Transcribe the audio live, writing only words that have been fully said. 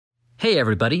Hey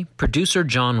everybody, producer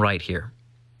John Wright here.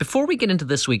 Before we get into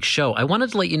this week's show, I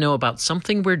wanted to let you know about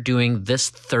something we're doing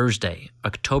this Thursday,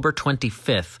 October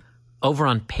 25th, over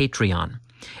on Patreon.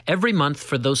 Every month,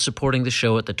 for those supporting the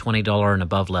show at the $20 and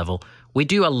above level, we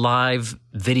do a live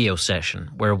video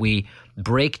session where we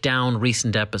break down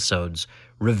recent episodes,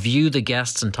 review the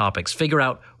guests and topics, figure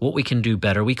out what we can do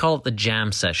better. We call it the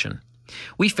jam session.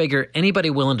 We figure anybody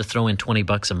willing to throw in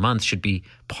 $20 a month should be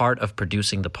part of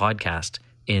producing the podcast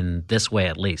in this way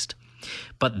at least.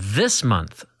 But this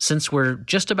month, since we're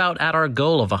just about at our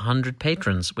goal of 100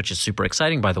 patrons, which is super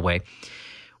exciting by the way,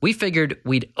 we figured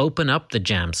we'd open up the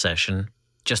jam session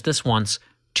just this once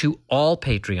to all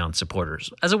Patreon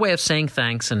supporters as a way of saying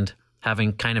thanks and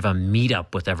having kind of a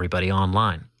meetup with everybody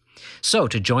online. So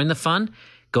to join the fun,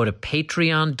 go to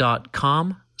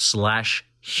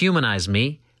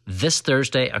patreon.com/humanizeme this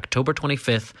Thursday, October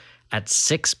 25th at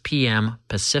 6 p.m.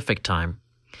 Pacific time,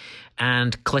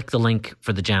 and click the link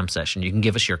for the jam session. You can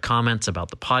give us your comments about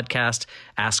the podcast,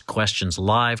 ask questions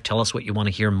live, tell us what you want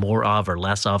to hear more of or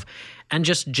less of, and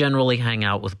just generally hang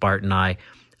out with Bart and I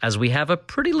as we have a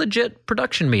pretty legit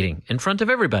production meeting in front of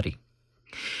everybody.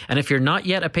 And if you're not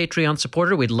yet a Patreon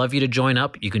supporter, we'd love you to join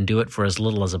up. You can do it for as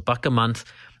little as $1 a month.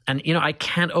 And, I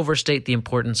can't overstate the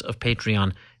importance of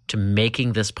Patreon to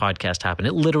making this podcast happen.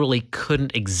 It literally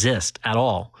couldn't exist at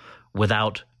all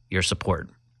without your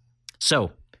support.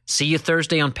 So, see you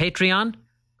Thursday on Patreon.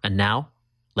 And now,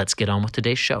 let's get on with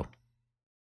today's show.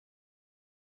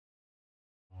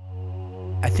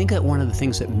 I think that one of the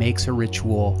things that makes a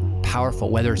ritual powerful,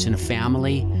 whether it's in a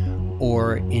family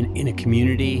or in a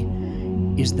community,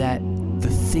 is that the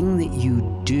thing that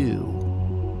you do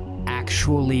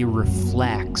actually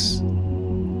reflects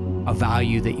a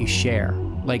value that you share.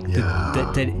 Like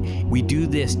that we do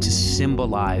this to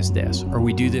symbolize this, or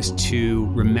we do this to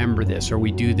remember this, or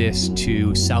we do this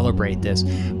to celebrate this,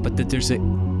 but that there's a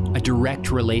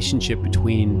direct relationship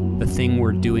between the thing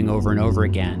we're doing over and over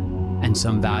again and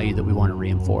some value that we want to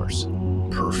reinforce.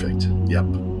 Perfect. Yep.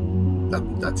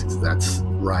 That's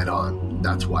right on.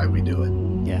 That's why we do it.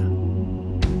 Yeah.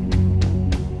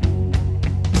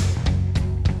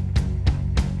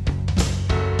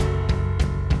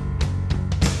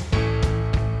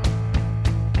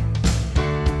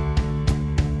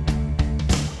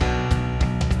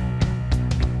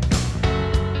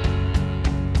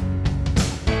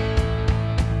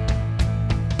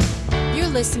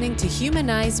 Listening to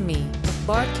Humanize Me with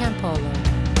Bart Campolo.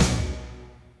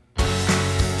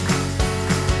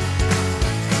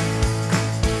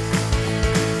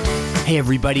 Hey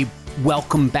everybody,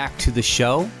 welcome back to the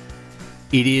show.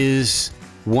 It is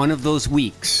one of those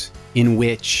weeks in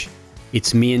which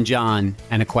it's me and John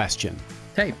and a question.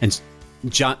 Hey. And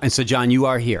so John, you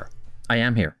are here. I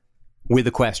am here. With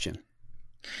a question.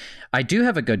 I do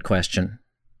have a good question.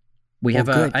 We have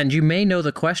and you may know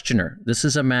the questioner. This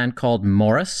is a man called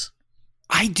Morris.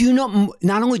 I do know.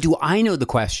 Not only do I know the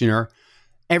questioner,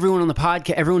 everyone on the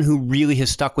podcast, everyone who really has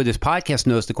stuck with this podcast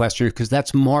knows the questioner, because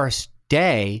that's Morris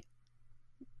Day.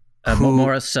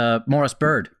 Morris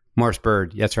Bird. Morris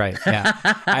Bird. That's right. Yeah.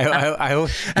 I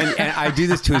I do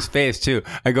this to his face too.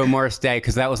 I go Morris Day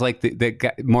because that was like the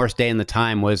guy, Morris Day in the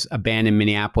Time was a band in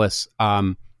Minneapolis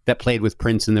that played with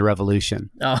Prince in the Revolution.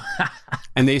 Oh.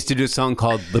 And they used to do a song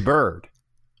called The Bird.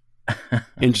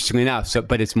 Interestingly enough,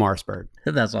 but it's Morris Bird.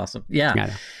 That's awesome.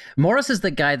 Yeah. Morris is the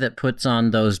guy that puts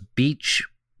on those beach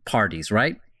parties,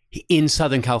 right? In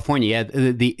Southern California.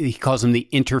 Yeah, he calls them the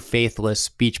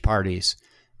interfaithless beach parties.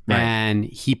 Right. And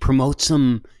he promotes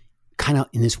them kind of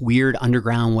in this weird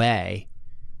underground way.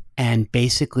 And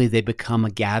basically they become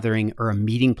a gathering or a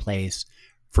meeting place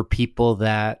for people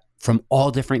that from all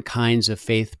different kinds of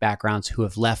faith backgrounds who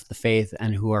have left the faith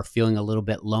and who are feeling a little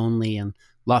bit lonely and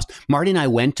lost. Marty and I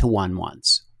went to one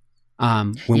once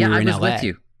when we were in LA. I was with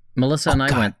you. Melissa and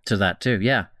I went to that too.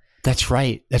 Yeah. That's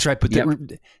right. But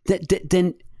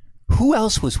then who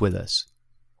else was with us?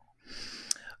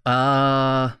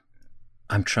 I'm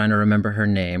trying to remember her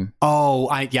name. Oh,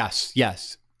 yes.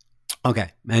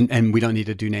 Okay. And we don't need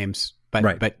to do names, but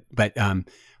right. but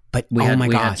we oh my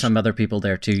gosh, we had some other people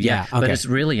there too. Yeah. Okay. But it's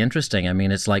really interesting. I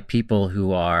mean, it's like people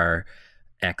who are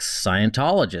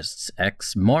ex-Scientologists,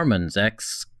 ex-Mormons,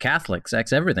 ex-Catholics,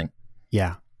 ex-everything.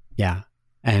 Yeah.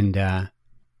 And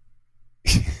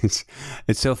it's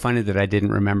so funny that I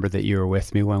didn't remember that you were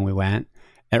with me when we went.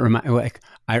 I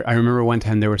remember one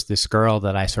time there was this girl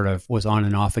that I sort of was on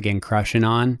and off again crushing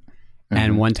on. Mm-hmm.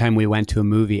 And one time we went to a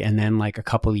movie, and then like a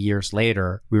couple of years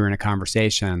later, we were in a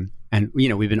conversation, and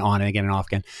we've been on and again and off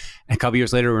again. And a couple of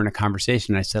years later, we were in a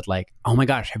conversation, and I said like, "Oh my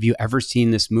gosh, have you ever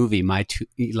seen this movie, My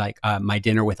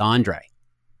Dinner with Andre?"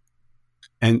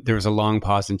 And there was a long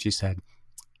pause, and she said,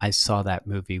 "I saw that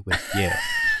movie with you."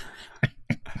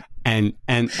 and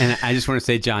I just want to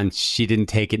say, John, she didn't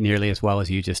take it nearly as well as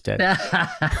you just did.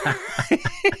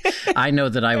 I know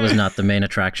that I was not the main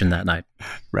attraction that night.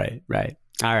 Right.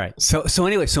 All right. So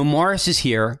anyway, so Morris is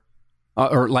here,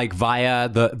 or like via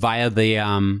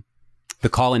the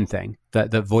call-in thing,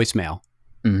 the voicemail.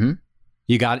 Mm-hmm.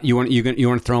 You want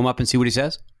to throw him up and see what he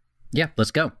says? Yeah,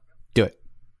 let's go. Do it.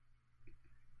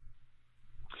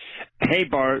 Hey,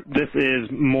 Bart, this is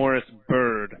Morris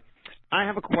Bird. I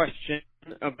have a question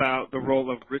about the role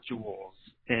of rituals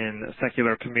in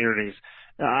secular communities.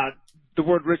 The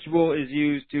word ritual is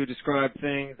used to describe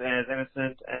things as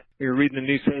innocent. You're reading the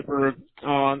newspaper.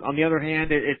 On the other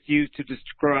hand, it's used to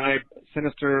describe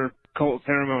sinister cult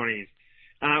ceremonies.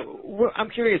 I'm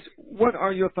curious, what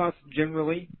are your thoughts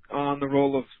generally on the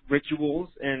role of rituals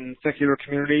in secular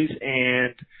communities,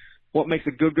 and what makes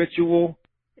a good ritual,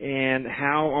 and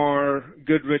how are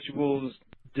good rituals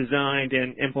designed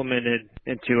and implemented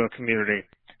into a community?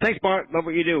 Thanks, Bart. Love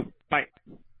what you do. Bye.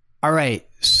 All right.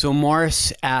 So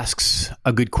Morris asks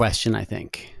a good question, I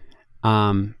think.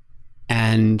 And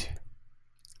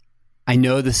I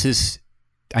know this is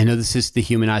the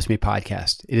Humanize Me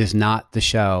podcast. It is not the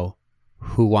show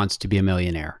Who Wants to Be a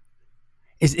Millionaire.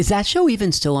 Is that show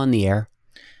even still on the air?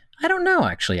 I don't know,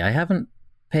 actually. I haven't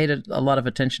paid a lot of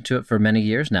attention to it for many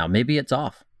years now. Maybe it's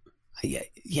off.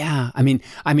 Yeah. I mean,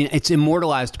 it's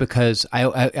immortalized because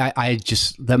I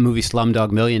just, that movie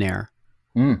Slumdog Millionaire.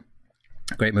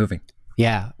 Great movie.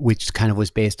 Yeah, which kind of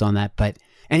was based on that. But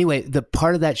anyway, the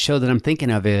part of that show that I'm thinking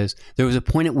of is there was a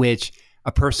point at which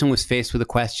a person was faced with a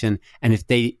question, and if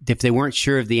they weren't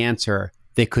sure of the answer,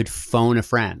 they could phone a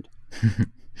friend.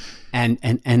 and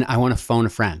I want to phone a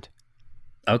friend.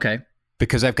 Okay.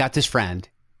 Because I've got this friend,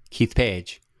 Keith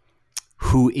Page,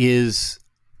 who is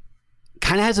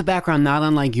kind of has a background not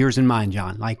unlike yours and mine,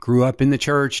 John. Like grew up in the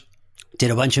church,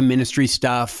 did a bunch of ministry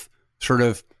stuff, sort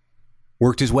of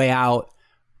worked his way out,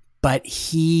 but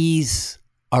he's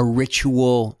a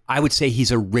ritual, I would say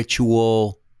he's a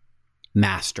ritual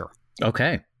master.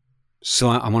 Okay. So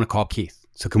I want to call Keith.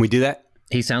 So can we do that?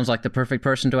 He sounds like the perfect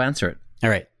person to answer it. All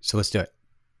right. So let's do it.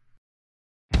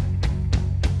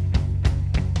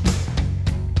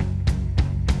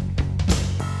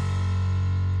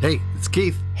 Hey, it's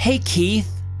Keith. Hey,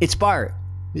 Keith. It's Bart.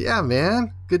 Yeah,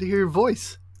 man. Good to hear your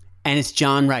voice. And it's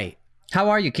John Wright. How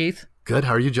are you, Keith? Good.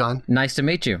 How are you, John? Nice to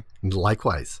meet you.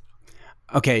 Likewise.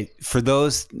 Okay. For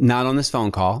those not on this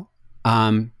phone call,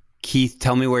 Keith,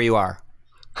 tell me where you are.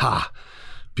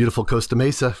 Beautiful Costa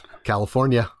Mesa,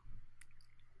 California.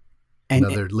 And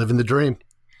Another living the dream.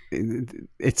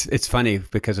 It's funny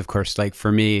because, of course, like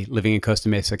for me, living in Costa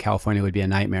Mesa, California would be a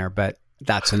nightmare, but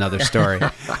that's another story.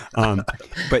 But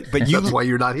you, that's why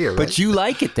you're not here, right? But you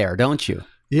like it there, don't you?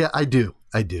 Yeah, I do.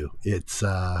 It's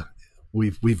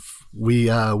we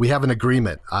have an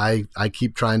agreement. I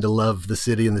keep trying to love the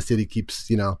city, and the city keeps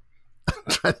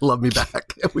trying to love me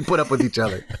back. We put up with each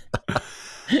other.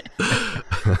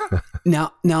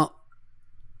 Now,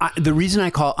 the reason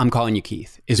I'm calling you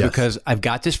Keith is because I've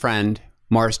got this friend,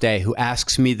 Morris Day, who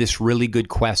asks me this really good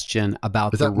question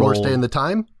about the role. Is that Morris Day in the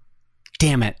Time?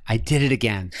 Damn it. I did it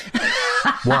again.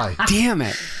 Why? Damn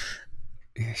it.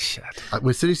 Shit. As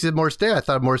soon as you said Morris Day, I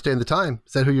thought Morris Day in the Time.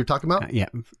 Is that who you're talking about? Yeah.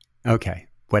 Okay.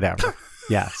 Whatever.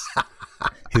 Yes.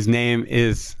 His name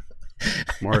is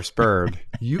Morris Bird.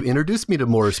 You introduced me to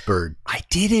Morris Bird. I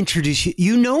did introduce you.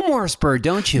 You know Morris Bird,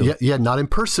 don't you? Yeah, not in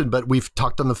person, but we've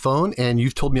talked on the phone, and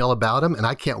you've told me all about him, and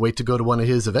I can't wait to go to one of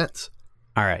his events.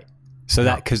 All right. So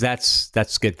because that's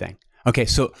a good thing. Okay.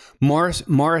 So Morris,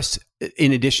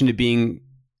 in addition to being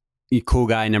a cool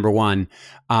guy, number one,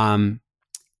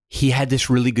 he had this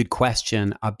really good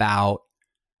question about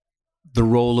the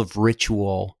role of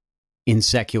ritual in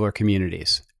secular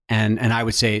communities. And I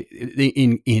would say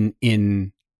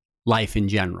in life in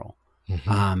general.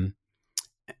 Mm-hmm.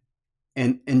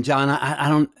 And John, I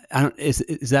don't,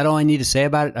 is that all I need to say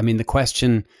about it? I mean, the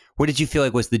question, what did you feel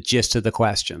like was the gist of the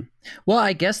question? Well,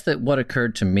 I guess that what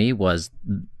occurred to me was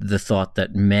the thought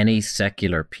that many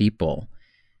secular people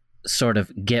sort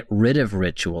of get rid of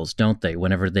rituals, don't they,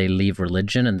 whenever they leave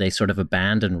religion, and they sort of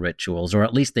abandon rituals, or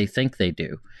at least they think they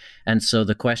do. And so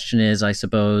the question is, I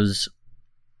suppose,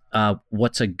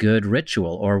 what's a good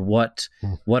ritual, or what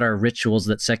are rituals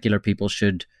that secular people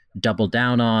should double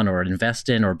down on or invest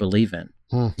in or believe in?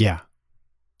 Yeah.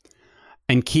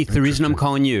 And Keith, the reason I'm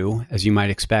calling you, as you might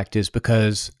expect, is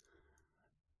because,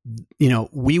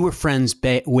 we were friends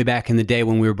way back in the day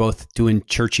when we were both doing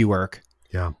churchy work.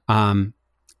 Yeah.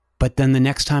 But then the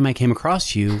next time I came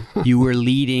across you, you were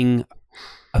leading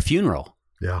a funeral.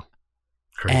 Yeah.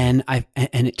 crazy.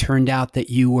 And it turned out that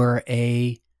you were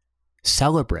a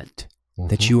celebrant,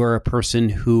 that you are a person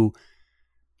who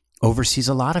oversees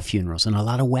a lot of funerals and a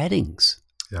lot of weddings.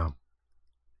 Yeah.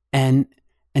 And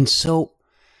so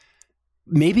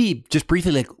maybe just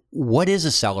briefly, like, what is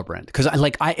a celebrant? Because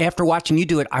after watching you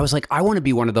do it, I was like, I want to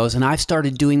be one of those, and I've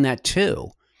started doing that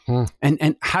too.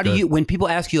 And how do you, when people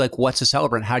ask you like, what's a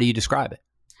celebrant? How do you describe it?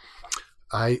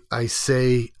 I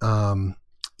say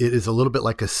it is a little bit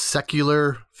like a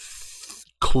secular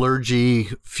clergy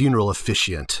funeral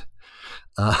officiant,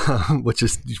 which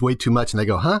is way too much. And they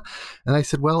go, huh? And I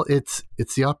said, well, it's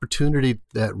the opportunity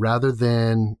that rather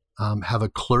than have a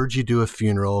clergy do a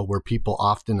funeral where people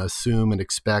often assume and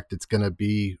expect it's going to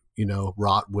be,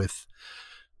 wrought with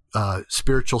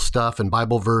spiritual stuff and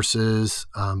Bible verses,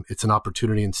 it's an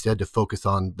opportunity instead to focus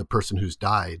on the person who's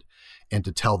died and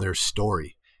to tell their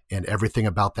story. And everything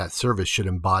about that service should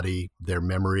embody their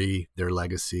memory, their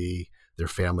legacy, their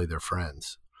family, their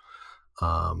friends.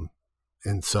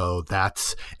 And so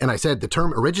and I said the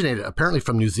term originated apparently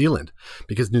from New Zealand,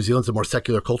 because New Zealand's a more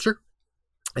secular culture.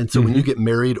 And so when you get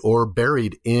married or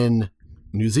buried in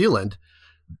New Zealand,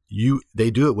 they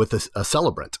do it with a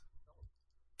celebrant.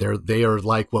 They are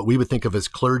like what we would think of as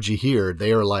clergy here.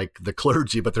 They are like the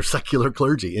clergy, but they're secular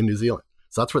clergy in New Zealand.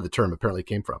 So that's where the term apparently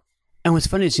came from. And what's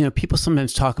funny is, people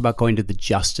sometimes talk about going to the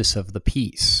justice of the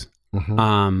peace.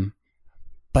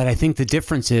 But I think the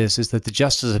difference is that the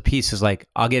justice of the peace is like,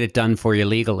 I'll get it done for you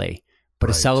legally. But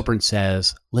a celebrant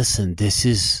says, listen, this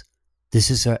is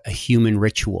a human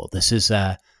ritual. This is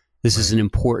an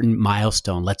important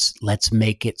milestone. Let's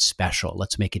make it special.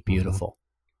 Let's make it beautiful.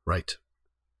 Right.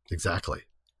 Exactly.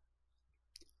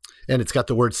 And it's got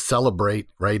the word celebrate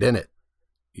right in it,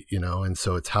 and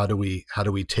so it's how do we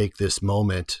take this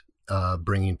moment,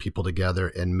 bringing people together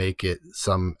and make it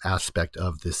some aspect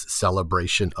of this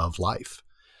celebration of life.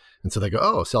 And so they go,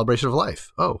 oh, celebration of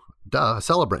life. Oh, duh, a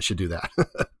celebrant should do that.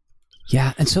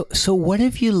 Yeah. And so what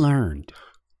have you learned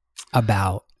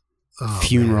about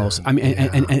funerals? Man. I mean,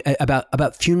 and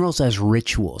about funerals as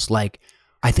rituals. Like,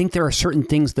 I think there are certain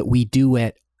things that we do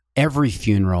at every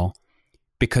funeral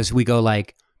because we go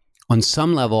like, on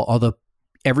some level, although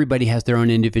everybody has their own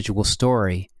individual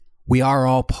story, we are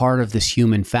all part of this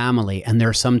human family. And there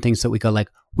are some things that we go like,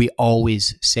 we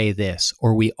always say this,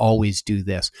 or we always do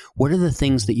this. What are the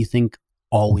things that you think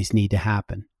always need to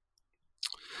happen?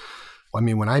 I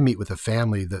mean, when I meet with a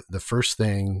family, the first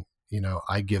thing,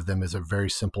 I give them is a very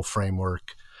simple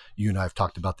framework. You and I have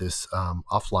talked about this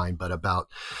offline, but about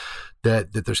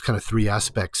that there's kind of three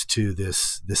aspects to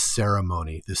this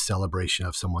ceremony, this celebration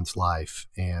of someone's life.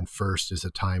 And first is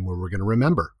a time where we're going to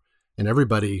remember. And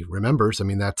everybody remembers. I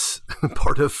mean, that's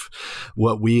part of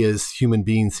what we as human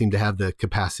beings seem to have the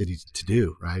capacity to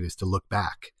do, right? Is to look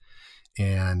back.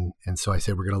 And so I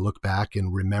say, we're going to look back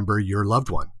and remember your loved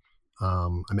one.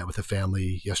 I met with a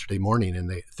family yesterday morning,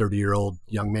 and a 30-year-old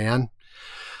young man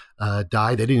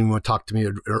died. They didn't even want to talk to me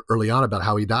early on about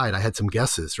how he died. I had some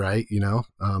guesses, right?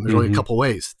 There's only a couple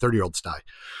ways 30-year-olds die.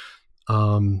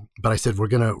 But I said, we're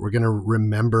gonna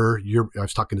remember I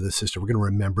was talking to the sister. We're gonna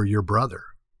remember your brother.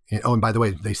 And by the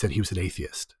way, they said he was an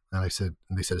atheist. And they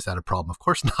said, is that a problem? Of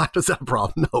course not. Is that a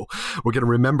problem? No, we're going to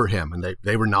remember him. And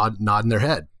they were nodding their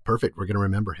head. Perfect. We're going to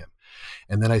remember him.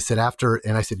 And then I said,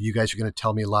 you guys are going to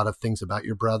tell me a lot of things about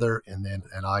your brother. And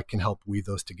I can help weave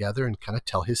those together and kind of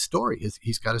tell his story.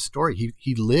 He's got a story.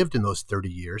 He lived in those 30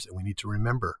 years, and we need to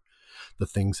remember the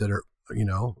things that are,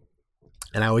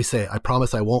 and I always say, I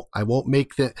promise I won't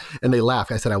make and they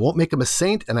laugh. I said, I won't make him a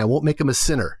saint and I won't make him a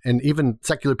sinner. And even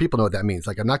secular people know what that means.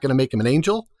 Like, I'm not going to make him an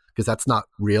angel because that's not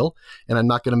real. And I'm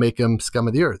not going to make him scum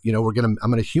of the earth. I'm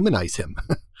going to humanize him.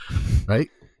 Right.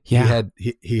 Yeah.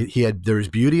 He had, there was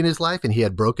beauty in his life, and he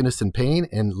had brokenness and pain,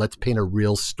 and let's paint a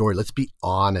real story. Let's be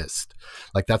honest.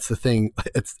 Like, that's the thing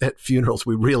at funerals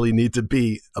we really need to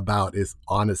be about, is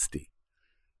honesty.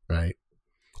 Right.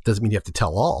 Doesn't mean you have to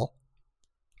tell all,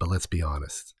 but let's be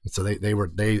honest. And so they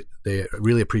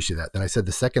really appreciate that. Then I said,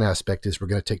 the second aspect is we're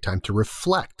going to take time to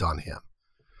reflect on him.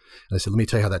 And I said, let me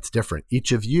tell you how that's different.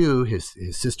 Each of you, his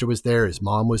sister was there, his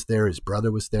mom was there, his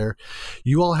brother was there.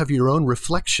 You all have your own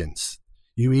reflections.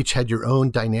 You each had your own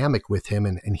dynamic with him,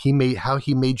 and how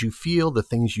he made you feel, the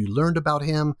things you learned about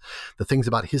him, the things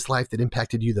about his life that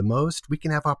impacted you the most. We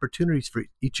can have opportunities for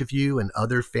each of you and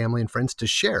other family and friends to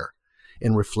share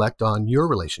and reflect on your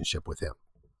relationship with him.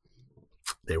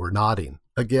 They were nodding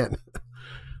again,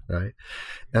 right?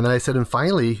 And then I said, and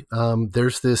finally,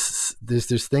 there's this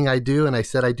thing I do, and I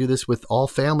said I do this with all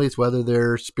families, whether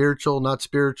they're spiritual, not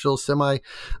spiritual, semi.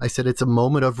 I said it's a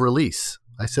moment of release.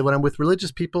 I said when I'm with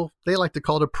religious people, they like to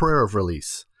call it a prayer of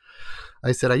release.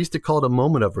 I said, I used to call it a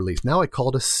moment of release. Now I call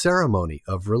it a ceremony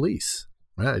of release.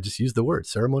 Right? I just used the word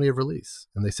ceremony of release.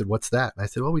 And they said, what's that? And I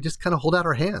said, well, we just kind of hold out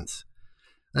our hands.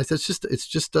 And I said, it's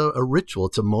just a ritual.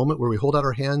 It's a moment where we hold out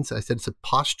our hands. I said, it's a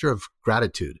posture of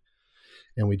gratitude.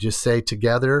 And we just say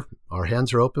together, our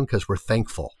hands are open because we're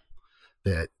thankful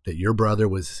that your brother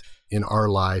was in our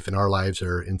life, and our lives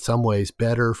are in some ways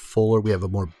better, fuller. We have a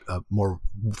more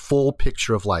full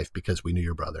picture of life because we knew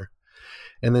your brother.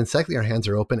 And then secondly, our hands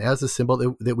are open as a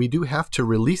symbol that we do have to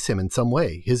release him in some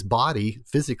way. His body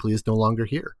physically is no longer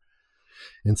here.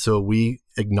 And so we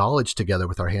acknowledge together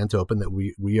with our hands open that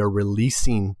we are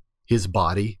releasing his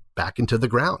body back into the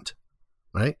ground,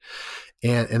 right?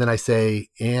 And then I say,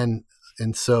 and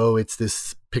so it's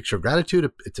this picture of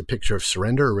gratitude. It's a picture of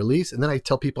surrender or release. And then I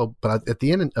tell people, but at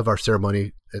the end of our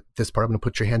ceremony, at this part, I'm going to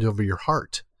put your hand over your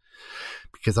heart,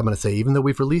 because I'm going to say, even though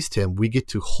we've released him, we get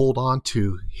to hold on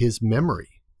to his memory,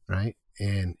 right?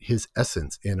 And his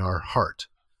essence in our heart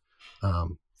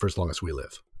for as long as we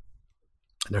live.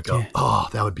 And they'll go, oh,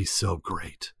 that would be so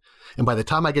great. And by the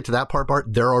time I get to that part,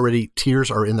 Bart, tears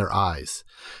are in their eyes,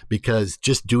 because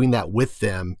just doing that with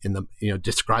them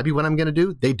describing what I'm going to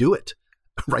do, they do it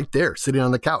right there, sitting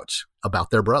on the couch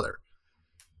about their brother.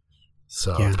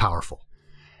 So it's powerful.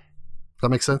 Does that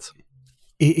make sense?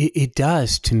 It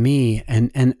does to me.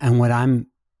 And what I'm,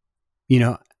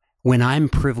 when I'm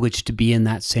privileged to be in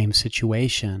that same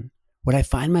situation, what I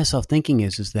find myself thinking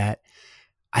is that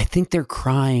I think they're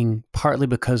crying partly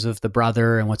because of the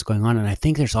brother and what's going on. And I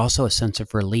think there's also a sense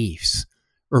of relief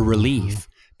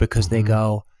because they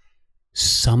go,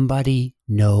 somebody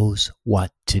knows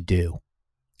what to do.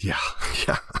 Yeah.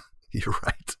 You're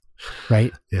right.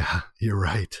 Right? Yeah, you're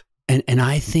right. And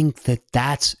I think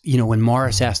that's, when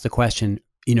Morris asked the question,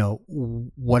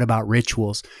 what about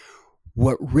rituals?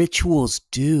 What rituals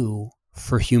do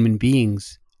for human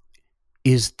beings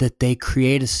is that they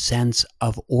create a sense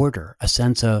of order, a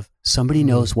sense of somebody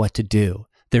knows what to do.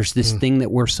 There's this thing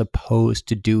that we're supposed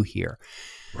to do here.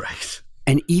 Right.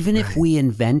 And even if we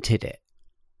invented it,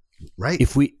 right.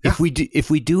 If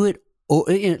we do it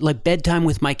like bedtime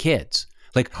with my kids,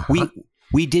 like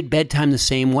we did bedtime the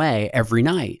same way every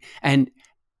night. And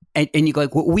you go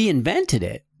like, well, we invented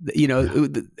it.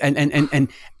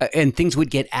 And things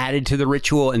would get added to the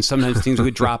ritual, and sometimes things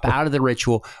would drop out of the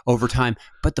ritual over time.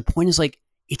 But the point is, like,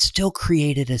 it still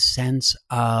created a sense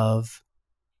of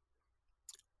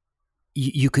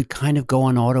you could kind of go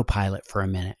on autopilot for a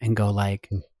minute and go like,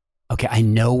 okay, I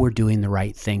know we're doing the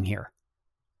right thing here.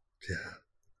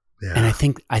 Yeah. And I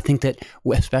think that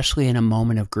especially in a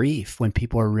moment of grief, when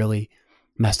people are really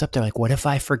messed up, they're like, what if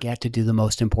I forget to do the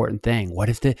most important thing? What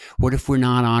if we're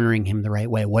not honoring him the right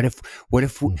way? What if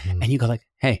and you go like,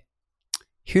 hey,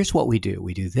 here's what we do.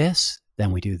 We do this,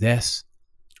 then we do this,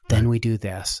 then we do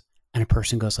this. And a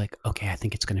person goes like, okay, I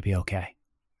think it's going to be okay.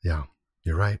 Yeah,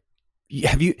 you're right.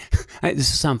 Have you, this will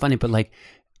sound funny, but like,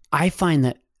 I find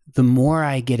that the more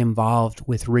I get involved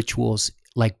with rituals,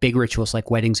 like big rituals,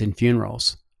 like weddings and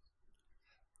funerals,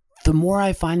 the more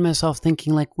I find myself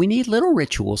thinking like we need little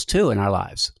rituals too in our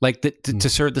lives, like to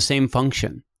serve the same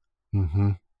function.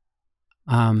 Mm-hmm.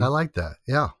 I like that.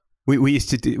 Yeah. We used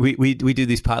to do, we do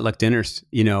these potluck dinners,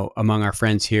 among our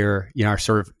friends here, our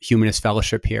sort of humanist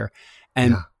fellowship here.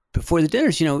 And before the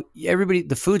dinners, everybody,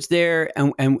 the food's there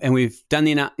and we've done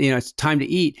it's time to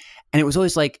eat. And it was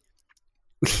always like,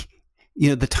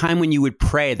 the time when you would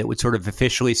pray that would sort of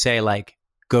officially say like,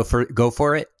 go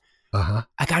for it. Uh-huh.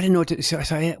 I got to know what to,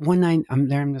 so one night I'm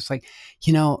there, I'm just like,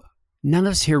 none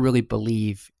of us here really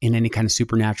believe in any kind of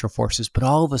supernatural forces, but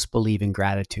all of us believe in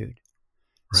gratitude.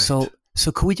 Right.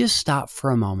 So could we just stop for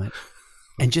a moment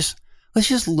and let's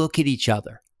just look at each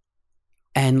other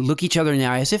and look each other in the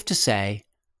eye as if to say,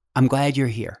 I'm glad you're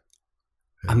here.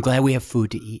 Yeah. I'm glad we have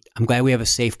food to eat. I'm glad we have a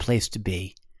safe place to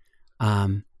be.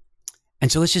 And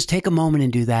so let's just take a moment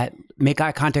and do that. Make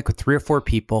eye contact with 3 or 4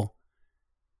 people,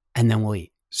 and then we'll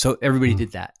eat. So everybody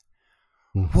did that.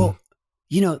 Mm-hmm. Well,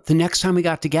 the next time we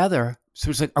got together, so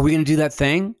it's like, are we going to do that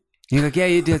thing? And you're like, yeah,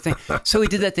 you do that thing. So we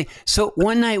did that thing. So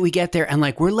one night we get there and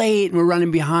like, we're late and we're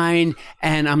running behind.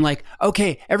 And I'm like,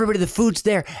 okay, everybody, the food's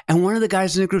there. And one of the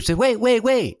guys in the group said, wait.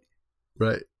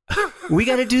 Right. We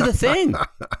got to do the thing.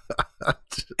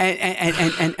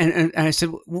 And I said,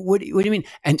 what do you mean?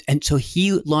 And so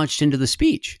he launched into the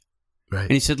speech. Right.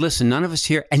 And he said, listen, none of us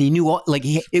here. And he knew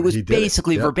it was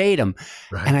basically verbatim.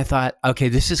 Right. And I thought, okay,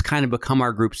 this has kind of become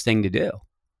our group's thing to do.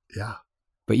 Yeah.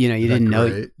 But you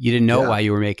didn't know why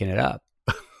you were making it up.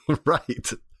 Right.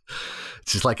 It's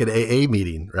just like an AA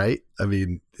meeting, right? I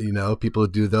mean, people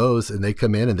do those and they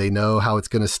come in and they know how it's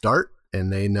going to start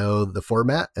and they know the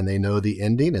format and they know the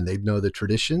ending and they know the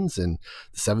traditions. And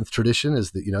the seventh tradition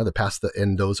is that, the past,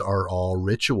 and those are all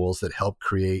rituals that help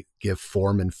give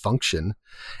form and function.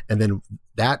 And then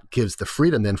that gives the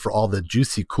freedom then for all the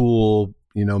juicy, cool,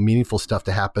 meaningful stuff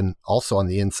to happen also on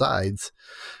the insides,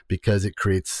 because it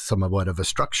creates somewhat of a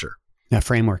structure. That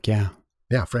framework. Yeah.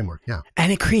 Yeah. Framework. Yeah.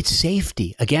 And it creates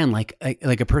safety. Again, like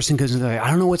a person goes, I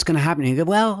don't know what's going to happen. And you go,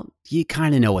 well, you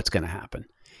kind of know what's going to happen.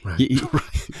 Right.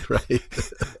 Right.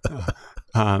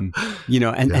 And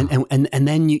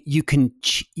then you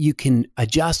can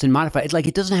adjust and modify it. Like,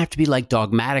 it doesn't have to be like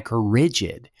dogmatic or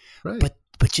rigid, right. but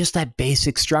just that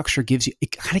basic structure gives you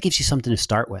something to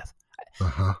start with.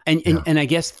 Uh-huh. And I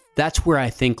guess that's where I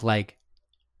think, like,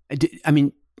 I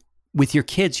mean, with your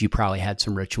kids, you probably had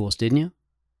some rituals, didn't you?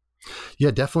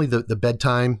 Yeah, definitely the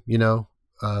bedtime,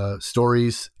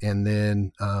 stories. And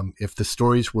then if the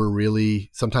stories were really,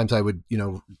 sometimes I would,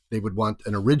 they would want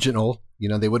an original,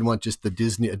 they wouldn't want just a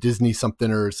Disney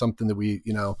something or something that we,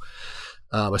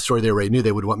 a story they already knew.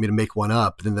 They would want me to make one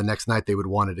up. Then the next night they would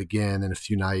want it again in a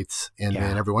few nights. And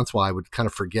then every once in a while I would kind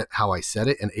of forget how I said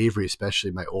it. And Avery,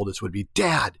 especially my oldest, would be,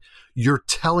 Dad, you're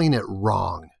telling it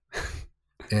wrong.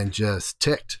 And just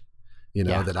ticked,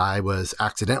 that I was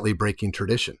accidentally breaking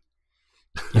tradition.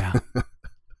 Yeah.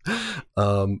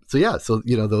 So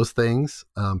those things,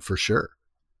 for sure.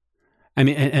 I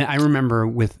mean, and I remember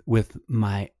with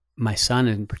my son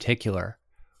in particular,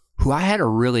 who I had a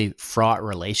really fraught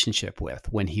relationship with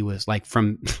when he was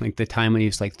from the time when he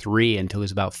was 3 until he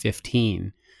was about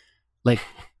 15. Like,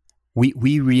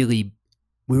 we really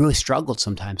struggled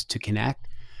sometimes to connect,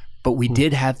 but we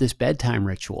did have this bedtime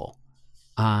ritual.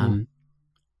 And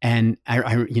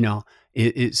I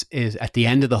is at the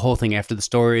end of the whole thing, after the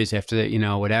stories, after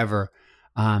the, whatever,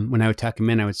 when I would tuck him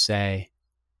in, I would say,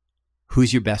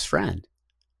 who's your best friend?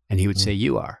 And he would say,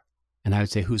 you are. And I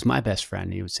would say, who's my best friend?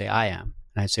 And he would say, I am.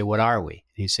 And I'd say, what are we? And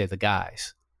he'd say, the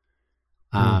guys.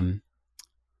 And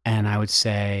I would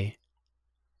say,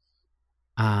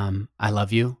 I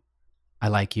love you. I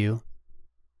like you.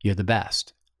 You're the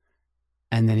best.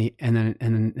 And then he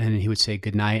would say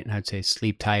good night, and I'd say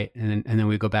sleep tight, and then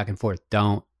we'd go back and forth.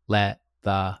 Don't let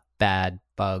the bad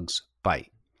bugs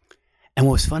bite. And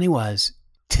what was funny was,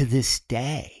 to this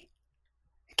day,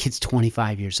 the kid's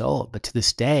 25 years old, but to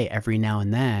this day, every now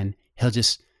and then he'll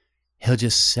just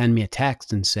send me a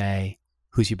text and say,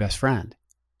 "Who's your best friend?"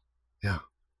 Yeah.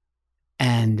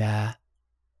 And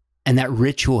that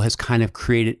ritual has kind of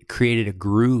created a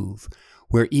groove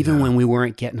where even when we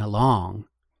weren't getting along,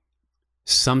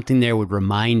 something there would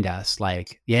remind us,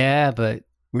 like, yeah, but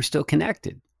we're still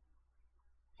connected.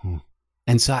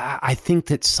 And so I think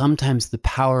that sometimes the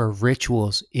power of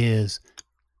rituals is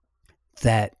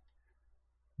that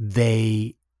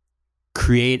they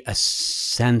create a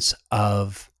sense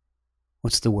of,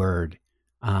 what's the word?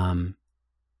 Of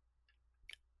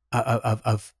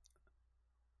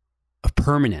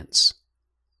permanence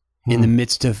in the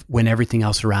midst of when everything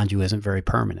else around you isn't very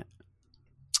permanent.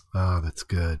 Oh, that's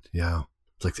good. Yeah.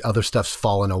 It's like other stuff's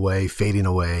falling away, fading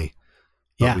away.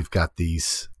 But we've got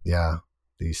these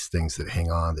things that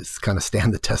hang on, that kind of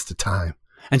stand the test of time.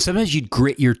 And sometimes you'd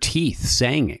grit your teeth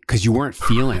saying it because you weren't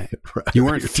feeling it. Right. You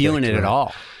weren't feeling it at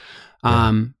all.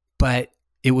 But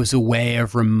it was a way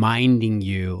of reminding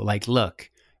you, like, look,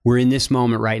 we're in this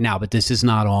moment right now, but this is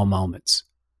not all moments.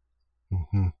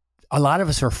 Mm-hmm. A lot of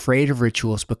us are afraid of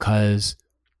rituals because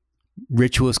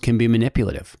rituals can be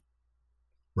manipulative.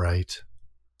 Right.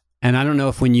 And I don't know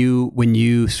if when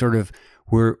you sort of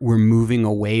were moving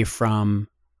away from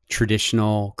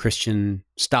traditional Christian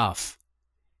stuff,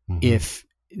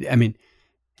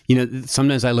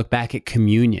 sometimes I look back at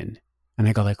communion and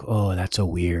I go like, oh, that's a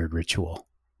weird ritual.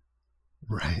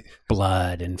 Right.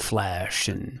 Blood and flesh,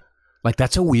 and like,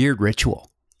 that's a weird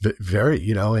ritual. Very,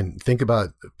 and think about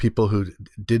people who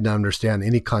didn't understand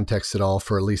any context at all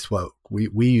for at least what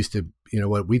we used to,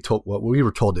 what we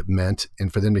were told it meant.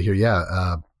 And for them to hear,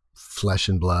 flesh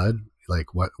and blood,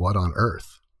 like what on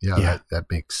earth? That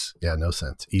makes no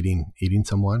sense. Eating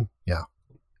someone. Yeah.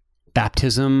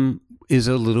 Baptism is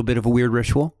a little bit of a weird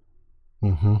ritual.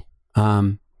 Mm-hmm.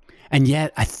 And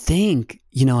yet I think,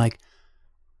 like,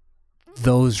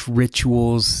 those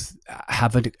rituals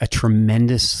have a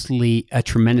tremendous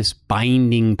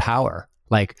binding power.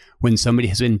 Like when somebody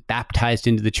has been baptized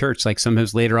into the church, like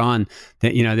sometimes later on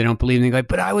that, they don't believe, and they go like,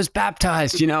 but I was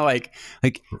baptized, like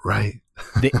right.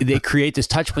 they create this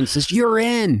touch point that says, you're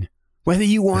in, whether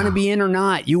you want to be in or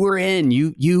not, you were in,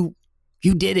 you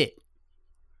did it.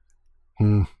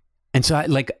 And so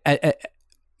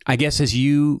I guess as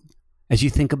you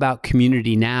think about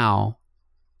community now,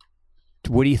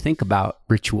 what do you think about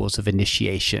rituals of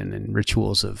initiation and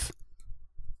rituals of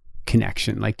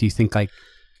connection? Like, do you think like,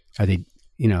 are they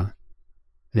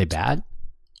bad?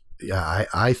 Yeah,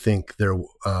 I think they're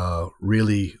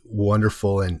really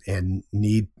wonderful and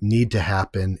need to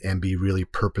happen and be really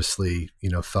purposely,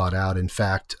 thought out. In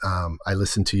fact, I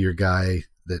listened to your guy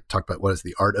that talked about what is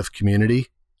the art of community.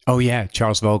 Oh yeah,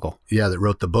 Charles Vogel. Yeah, that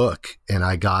wrote the book, and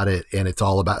I got it, and it's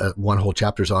all about one whole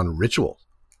chapter's on ritual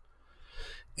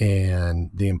and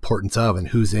the importance of, and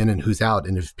who's in and who's out.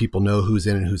 And if people know who's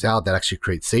in and who's out, that actually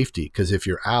creates safety. Because if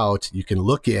you're out, you can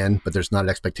look in, but there's not an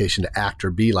expectation to act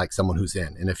or be like someone who's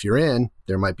in. And if you're in,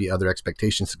 there might be other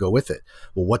expectations to go with it.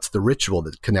 Well, what's the ritual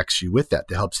that connects you with that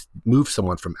helps move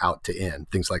someone from out to in,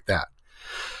 things like that.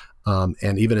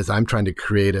 And even as I'm trying to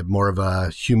create a more of a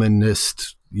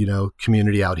humanist,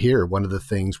 community out here, one of the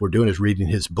things we're doing is reading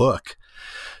his book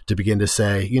to begin to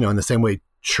say, in the same way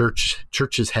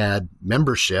churches had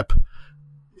membership.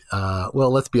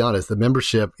 Well, let's be honest, the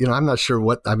membership, I'm not sure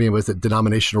was it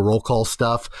denominational roll call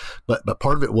stuff, but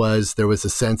part of it was, there was a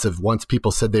sense of once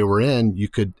people said they were in, you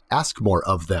could ask more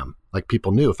of them. Like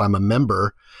people knew if I'm a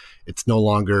member, it's no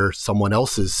longer someone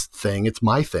else's thing. It's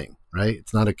my thing, right?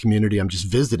 It's not a community I'm just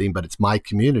visiting, but it's my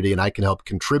community and I can help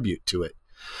contribute to it.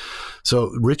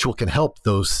 So ritual can help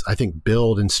those, I think,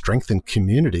 build and strengthen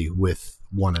community with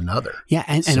one another. Yeah.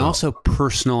 And also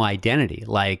personal identity.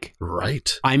 Like,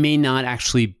 right. I may not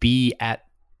actually be at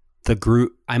the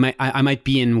group. I might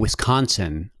be in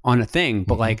Wisconsin on a thing,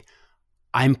 but like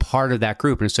I'm part of that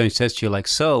group. And if somebody says to you like,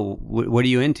 so what are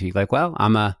you into? You're like, well,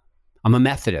 I'm a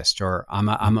Methodist, or I'm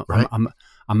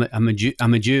a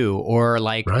Jew, or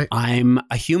like, right. I'm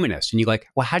a humanist. And you're like,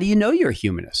 well, how do you know you're a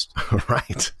humanist?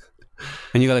 Right.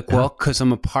 And you're like, well, because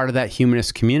I'm a part of that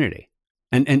humanist community.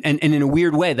 And in a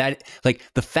weird way, that like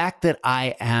the fact that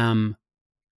I am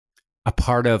a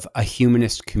part of a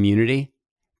humanist community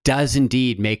does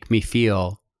indeed make me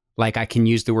feel like I can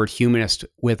use the word humanist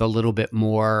with a little bit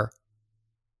more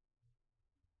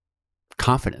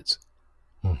confidence.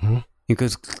 Mm-hmm.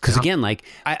 Because again, like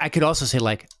I could also say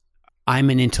like, I'm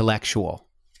an intellectual.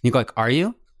 You go like, are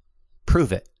you?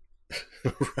 Prove it.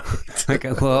 Right.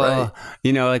 Like, well,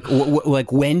 right.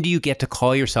 Like when do you get to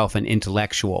call yourself an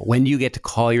intellectual? When do you get to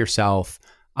call yourself,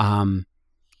 a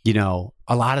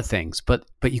lot of things? But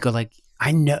you go like,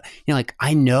 I know,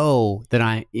 I know that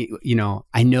I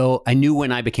knew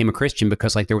when I became a Christian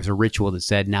because like there was a ritual that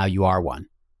said, now you are one.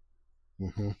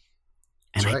 Mm-hmm.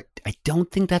 And right. I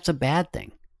don't think that's a bad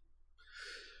thing.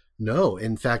 No,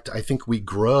 in fact, I think we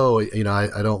grow.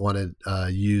 I don't want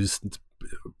to use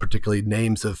particularly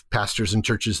names of pastors and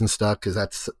churches and stuff because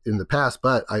that's in the past.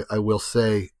 But I will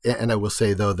say,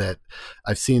 though, that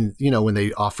I've seen, when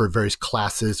they offer various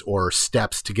classes or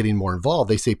steps to getting more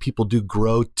involved, they say people do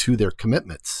grow to their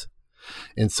commitments.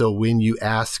 And so when you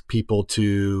ask people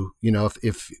to,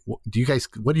 if do you guys,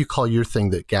 what do you call your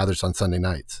thing that gathers on Sunday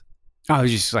nights? Oh,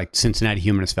 it's just like Cincinnati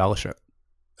Humanist Fellowship.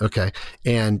 Okay.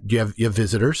 And you have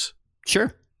visitors?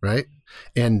 Sure. Right.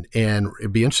 And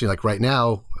it'd be interesting, like right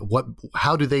now,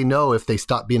 how do they know if they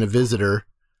stop being a visitor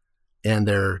and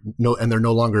they're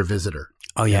no longer a visitor?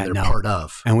 Oh yeah. They're part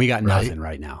of. And we got nothing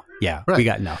right now. Yeah. Right. We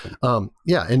got nothing.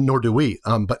 Yeah. And nor do we.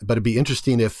 But it'd be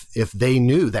interesting if they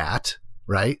knew that,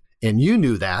 right. And you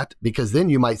knew that, because then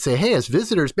you might say, hey, as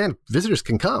visitors, visitors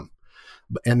can come.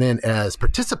 And then as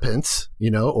participants,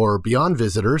 or beyond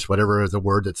visitors, whatever is a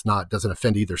word doesn't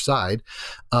offend either side.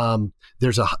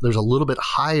 There's a little bit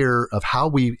higher of how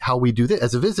we do this.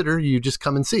 As a visitor, you just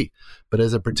come and see, but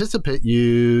as a participant,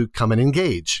 you come and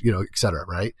engage, et cetera.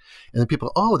 Right. And then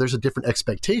people, there's a different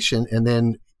expectation. And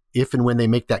then if and when they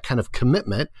make that kind of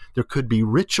commitment, there could be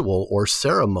ritual or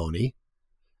ceremony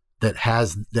that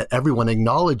everyone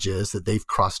acknowledges that they've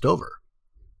crossed over.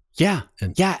 Yeah.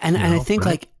 And I think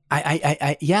right? like,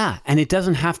 yeah. And it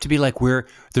doesn't have to be like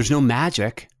there's no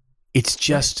magic. It's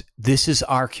just, this is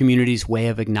our community's way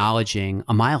of acknowledging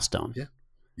a milestone. Yeah.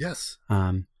 Yes.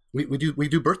 We We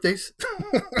do birthdays,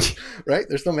 right?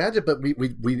 There's no magic, but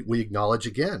we acknowledge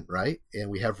again, right?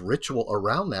 And we have ritual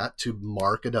around that to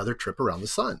mark another trip around the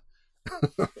sun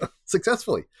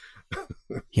successfully.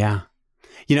 Yeah.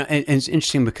 And it's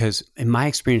interesting because in my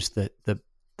experience, the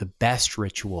best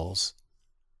rituals,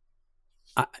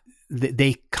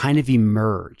 they kind of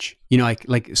emerge,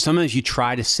 like sometimes you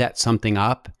try to set something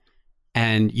up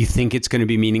and you think it's going to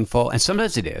be meaningful, and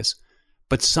sometimes it is,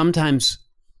 but sometimes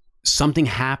something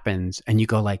happens and you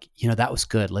go like, that was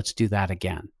good. Let's do that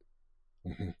again.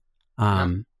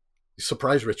 Mm-hmm.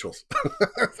 Surprise rituals,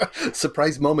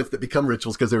 surprise moments that become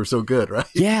rituals because they were so good, right?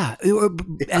 Yeah. And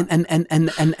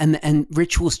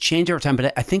rituals change over time.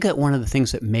 But I think that one of the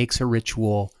things that makes a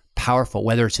ritual powerful,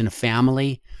 whether it's in a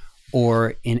family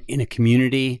or in a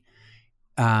community,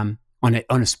 on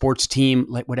a sports team,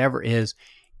 like whatever is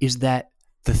that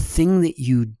the thing that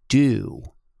you do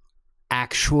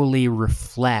actually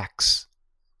reflects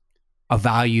a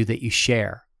value that you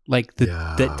share. Like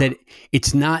that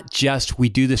it's not just we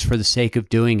do this for the sake of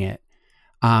doing it,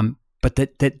 but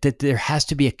that there has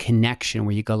to be a connection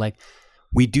where you go like,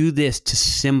 we do this to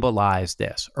symbolize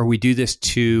this, or we do this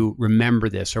to remember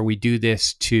this, or we do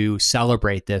this to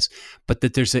celebrate this, but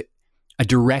that there's a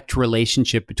direct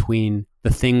relationship between the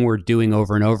thing we're doing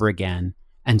over and over again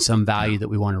and some value that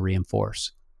we want to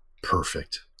reinforce.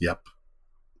 Perfect. Yep.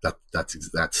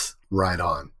 That's right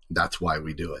on. That's why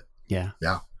we do it. Yeah.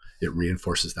 Yeah. It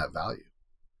reinforces that value.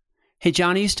 Hey,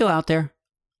 John, are you still out there?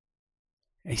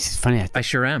 It's funny. I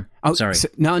sure am. Oh, sorry.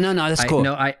 No, that's cool.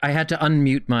 I had to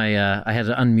unmute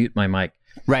my mic.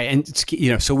 Right, and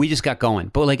it's, so we just got going.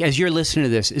 But like, as you're listening to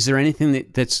this, is there anything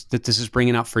that this is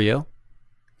bringing up for you?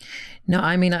 No,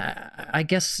 I mean, I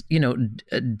guess,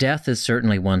 death is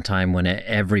certainly one time when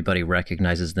everybody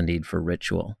recognizes the need for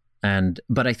ritual.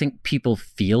 But I think people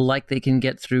feel like they can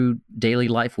get through daily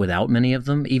life without many of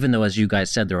them, even though, as you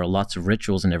guys said, there are lots of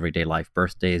rituals in everyday life,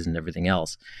 birthdays and everything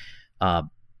else.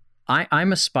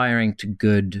 I'm aspiring to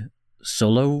good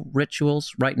solo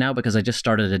rituals right now because I just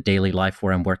started a daily life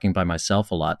where I'm working by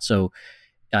myself a lot. So,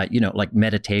 like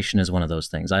meditation is one of those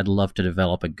things. I'd love to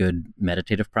develop a good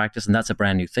meditative practice, and that's a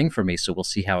brand new thing for me. So we'll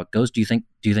see how it goes. Do you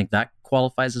think that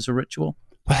qualifies as a ritual?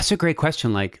 Well, that's a great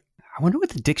question. Like, I wonder what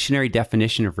the dictionary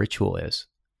definition of ritual is.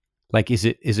 Like, is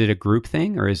it a group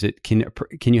thing, or is it can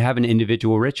you have an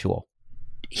individual ritual?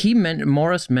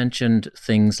 Morris mentioned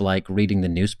things like reading the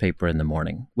newspaper in the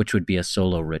morning, which would be a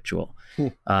solo ritual.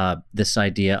 This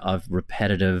idea of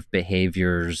repetitive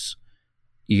behaviors,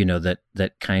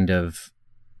 that kind of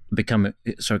become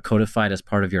sort of codified as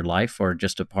part of your life or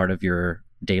just a part of your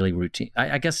daily routine.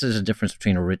 I guess there's a difference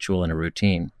between a ritual and a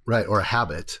routine. Right, or a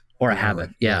habit. Or a habit,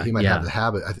 yeah. He might have the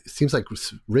habit. It seems like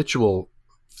ritual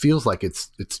feels like it's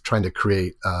trying to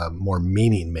create more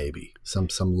meaning, maybe some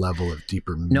level of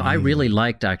deeper meaning. No, I really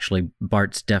liked actually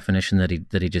Bart's definition that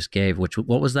he just gave.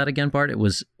 What was that again, Bart? It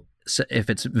was if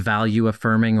it's value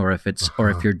affirming, or if it's or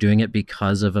if you're doing it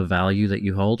because of a value that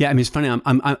you hold. Yeah, I mean, it's funny.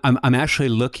 I'm actually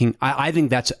looking. I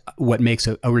think that's what makes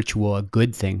a ritual a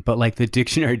good thing. But like the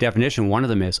dictionary definition, one of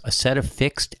them is a set of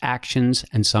fixed actions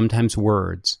and sometimes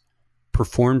words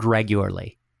performed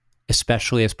regularly,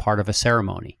 especially as part of a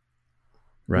ceremony.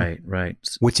 Right.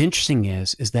 What's interesting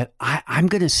is that I'm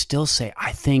going to still say,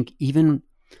 I think even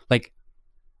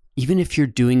if you're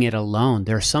doing it alone,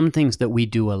 there are some things that we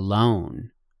do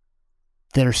alone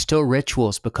that are still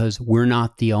rituals because we're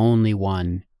not the only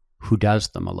one who does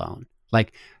them alone.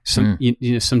 Like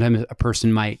sometimes a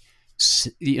person might,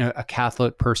 a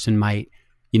Catholic person might,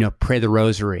 pray the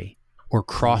rosary or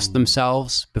cross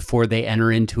themselves before they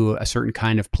enter into a certain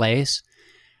kind of place.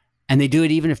 And they do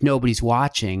it even if nobody's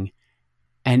watching.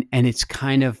 And it's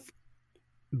kind of,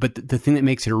 but the thing that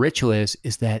makes it a ritual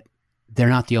is that they're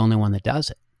not the only one that does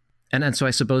it. And so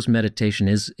I suppose meditation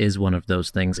is one of those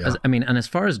things. Yeah. And as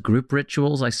far as group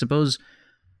rituals, I suppose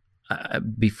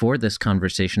before this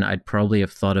conversation, I'd probably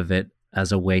have thought of it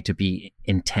as a way to be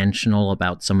intentional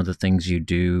about some of the things you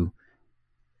do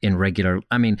in regular.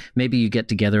 I mean, maybe you get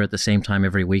together at the same time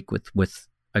every week with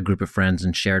a group of friends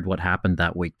and shared what happened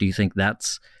that week. Do you think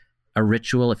that's a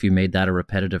ritual if you made that a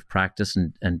repetitive practice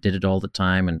and did it all the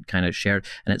time and kind of shared?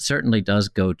 And it certainly does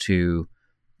go to,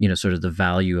 sort of the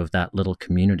value of that little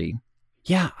community.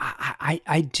 Yeah,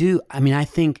 I do. I mean, I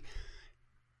think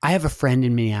I have a friend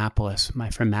in Minneapolis, my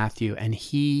friend Matthew, and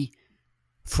he,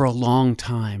 for a long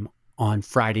time on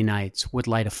Friday nights, would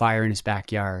light a fire in his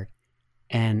backyard,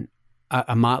 and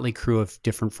a motley crew of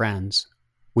different friends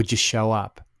would just show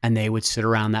up, and they would sit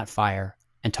around that fire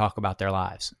and talk about their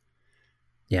lives.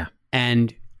 Yeah.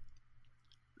 And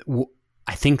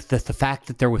I think that the fact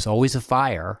that there was always a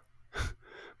fire,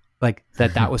 like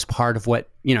that was part of what,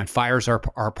 fires are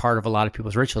part of a lot of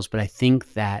people's rituals. But I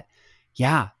think that,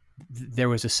 there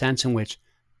was a sense in which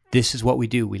this is what we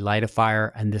do. We light a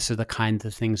fire, and this are the kinds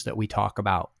of things that we talk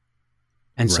about.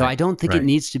 And so I don't think it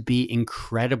needs to be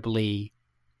incredibly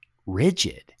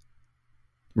rigid.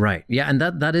 Right. Yeah. And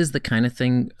that is the kind of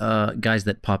thing, guys,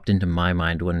 that popped into my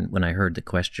mind when I heard the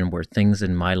question, were things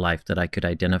in my life that I could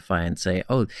identify and say,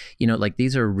 oh, like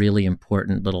these are really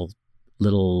important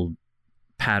little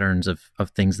patterns of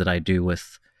things that I do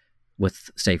with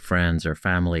say friends or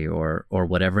family or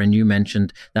whatever. And you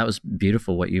mentioned, that was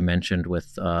beautiful what you mentioned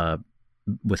with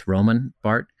Roman,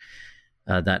 Bart,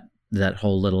 that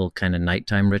whole little kind of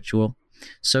nighttime ritual.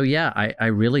 So yeah, I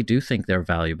really do think they're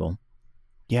valuable.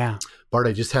 Yeah. Bart,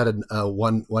 I just had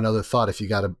one other thought. If you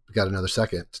got another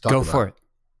second to talk about. Go for it.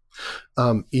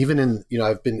 Even in,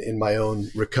 I've been in my own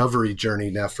recovery journey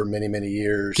now for many, many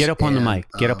years. Get up on the mic.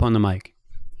 Get up on the mic.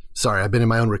 Sorry, I've been in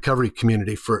my own recovery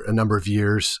community for a number of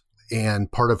years.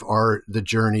 And part of the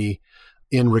journey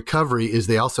in recovery is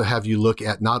they also have you look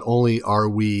at not only are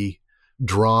we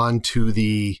drawn to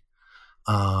the,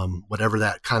 whatever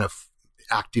that kind of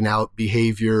acting out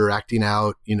behavior, acting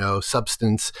out,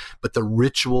 substance, but the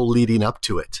ritual leading up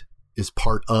to it is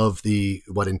part of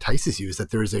what entices you, is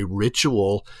that there is a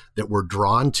ritual that we're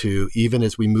drawn to even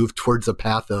as we move towards a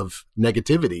path of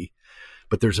negativity,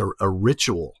 but there's a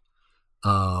ritual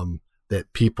that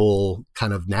people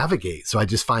kind of navigate. So I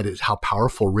just find it how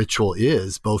powerful ritual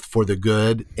is, both for the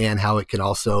good and how it can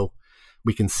also,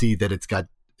 we can see that it can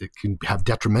have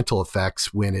detrimental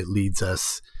effects when it leads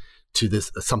us to this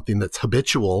something that's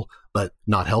habitual but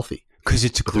not healthy. Because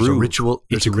it's a groove. There's a ritual.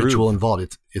 There's a ritual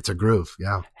involved. It's a groove.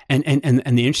 Yeah. And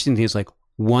the interesting thing is, like,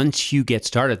 once you get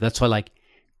started, that's why, like,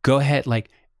 go ahead, like,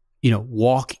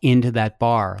 walk into that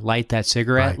bar, light that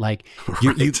cigarette, right. like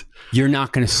you're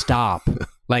not going to stop.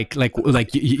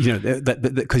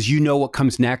 Because you know what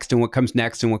comes next and what comes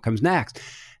next and what comes next.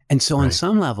 And so on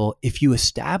some level, if you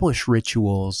establish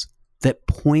rituals that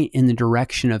point in the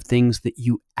direction of things that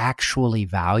you actually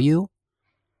value,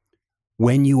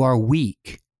 when you are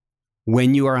weak,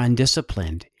 when you are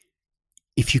undisciplined,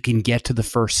 if you can get to the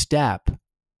first step,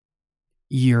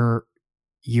 your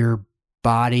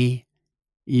body,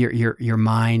 your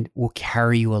mind will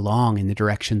carry you along in the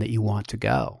direction that you want to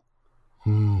go.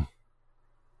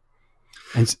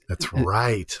 That's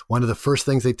right. One of the first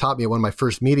things they taught me at one of my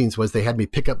first meetings was they had me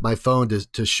pick up my phone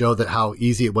to show that how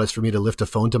easy it was for me to lift a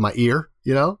phone to my ear,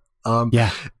 And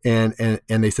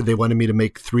they said they wanted me to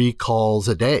make 3 calls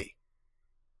a day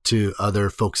to other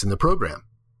folks in the program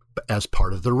as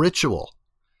part of the ritual.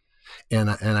 And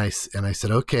I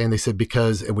said, okay. And they said,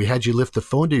 and we had you lift the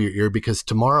phone to your ear because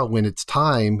tomorrow when it's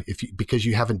time, because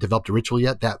you haven't developed a ritual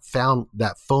yet, that phone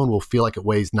will feel like it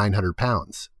weighs 900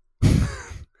 pounds.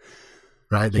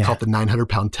 Right? They call it the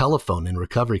 900-pound telephone in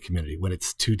recovery community when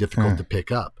it's too difficult to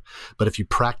pick up. But if you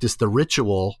practice the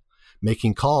ritual,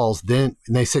 making calls, and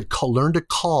they said, learn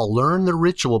the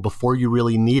ritual before you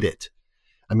really need it.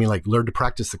 I mean, like, learn to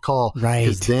practice the call. Right.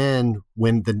 Because then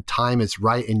when the time is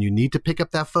right and you need to pick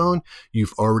up that phone,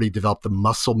 you've already developed the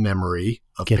muscle memory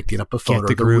of picking up a phone,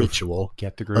 or the ritual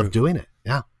of doing it.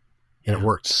 Yeah. And it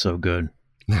works. So good.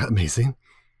 Isn't that amazing?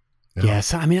 Yeah.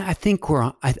 So, I mean, I think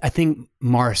I think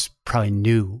Morris probably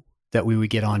knew that we would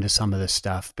get onto some of this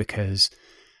stuff because,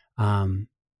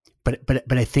 but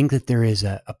I think that there is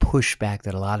a pushback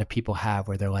that a lot of people have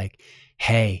where they're like,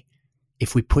 hey,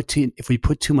 if we put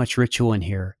too much ritual in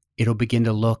here, it'll begin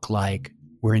to look like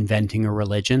we're inventing a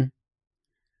religion.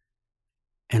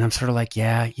 And I'm sort of like,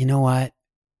 yeah, you know what?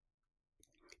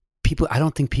 I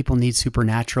don't think people need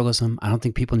supernaturalism. I don't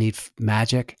think people need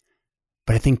magic.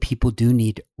 But I think people do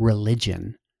need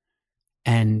religion,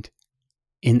 and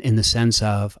in the sense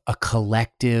of a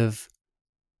collective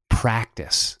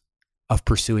practice of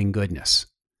pursuing goodness,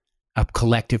 a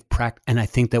collective practice. And I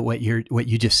think that what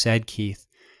you just said, Keith,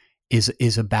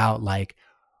 is about, like,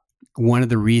 one of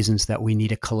the reasons that we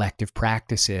need a collective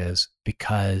practice is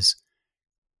because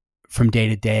from day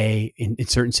to day, in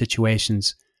certain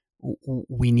situations,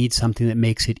 we need something that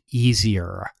makes it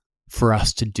easier for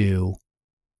us to do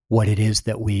what it is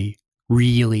that we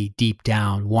really deep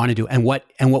down want to do, and what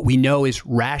we know is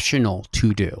rational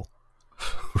to do.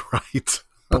 Right.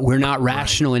 But we're not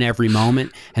rational in every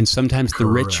moment. And sometimes the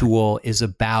ritual is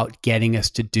about getting us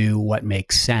to do what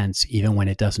makes sense, even when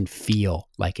it doesn't feel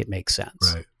like it makes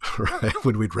sense. Right.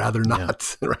 When we'd rather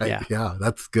not. Yeah. Right. Yeah.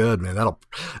 That's good, man. That'll,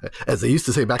 as they used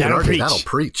to say back in our day, that'll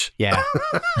preach. Yeah.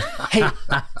 Hey,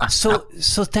 so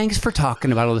thanks for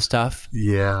talking about all this stuff.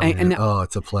 Yeah. And now,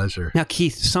 it's a pleasure. Now,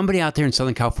 Keith, somebody out there in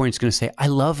Southern California is going to say, I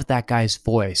love that guy's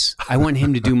voice. I want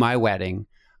him to do my wedding.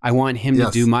 I want him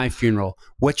to do my funeral.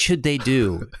 What should they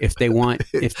do if they want,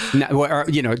 do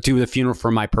the funeral for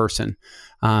my person?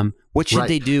 What should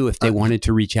they do if they wanted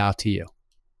to reach out to you?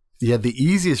 Yeah, the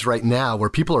easiest right now where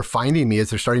people are finding me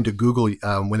is they're starting to Google,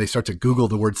 when they start to Google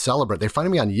the word celebrate, they're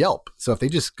finding me on Yelp. So if they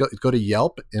just go to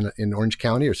Yelp in Orange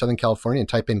County or Southern California and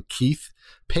type in Keith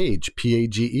Page,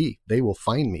 Page, they will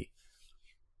find me.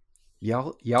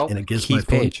 Yelp, and it gives Keith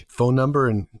my phone number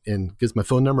and gives my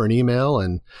phone number and email.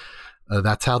 And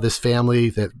that's how this family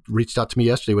that reached out to me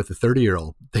yesterday with a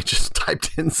 30-year-old, they just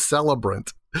typed in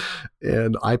celebrant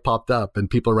and I popped up, and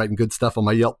people are writing good stuff on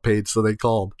my Yelp page. So they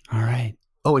called. All right.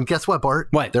 Oh, and guess what, Bart?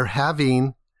 What? They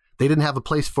didn't have a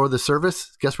place for the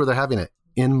service. Guess where they're having it?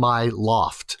 In my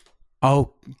loft.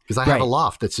 Oh, because I right. have a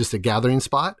loft that's just a gathering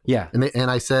spot. Yeah. And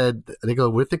I said, they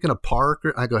go, we're thinking of park.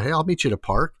 I go, hey, I'll meet you at a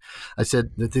park. They said,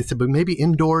 but maybe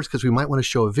indoors because we might want to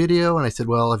show a video. And I said,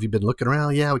 well, have you been looking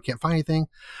around? Yeah, we can't find anything.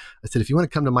 I said, if you want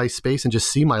to come to my space and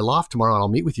just see my loft tomorrow, I'll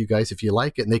meet with you guys if you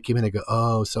like it. And they came in and go,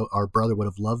 oh, so our brother would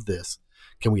have loved this.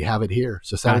 Can we have it here?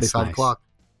 So Saturday, That's 5 nice. o'clock.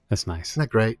 That's nice. Isn't that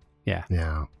great? Yeah.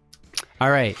 Yeah.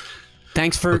 All right.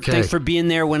 Thanks for being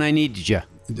there when I needed you.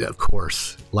 Of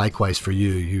course. Likewise for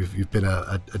you. You've been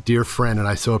a dear friend, and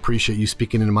I so appreciate you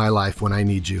speaking into my life when I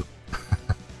need you.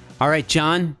 All right,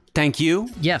 John, thank you.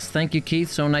 Yes, thank you, Keith.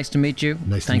 So nice to meet you.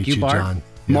 Nice thank to meet you, Bart. John.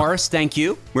 Yeah. Morris, thank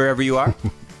you, wherever you are.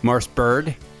 Morris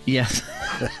Bird. Yes.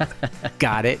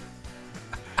 Got it.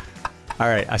 All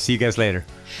right, I'll see you guys later.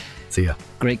 See ya.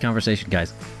 Great conversation,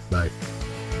 guys. Bye.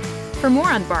 For more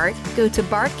on BART, go to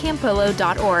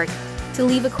bartcampolo.org. To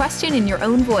leave a question in your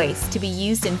own voice to be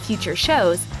used in future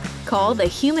shows, call the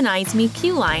Humanize Me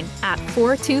Q line at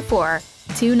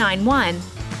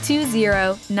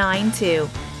 424-291-2092.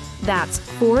 That's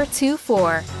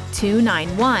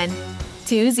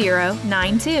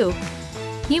 424-291-2092.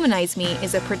 Humanize Me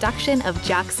is a production of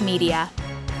Jax Media.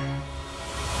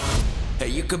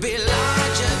 You could be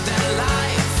larger than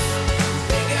life,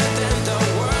 bigger than the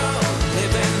world,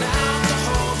 living out the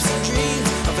hopes and dreams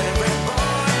of every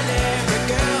boy and every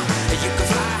girl. You could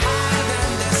fly higher than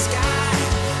the sky,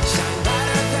 shine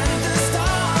brighter than the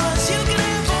stars. You can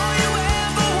have all you ever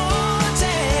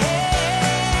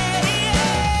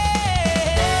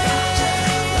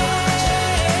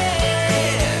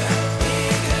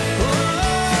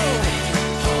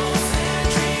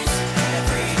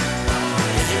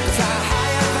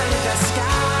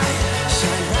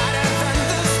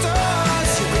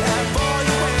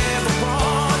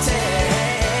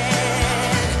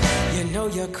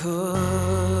you could.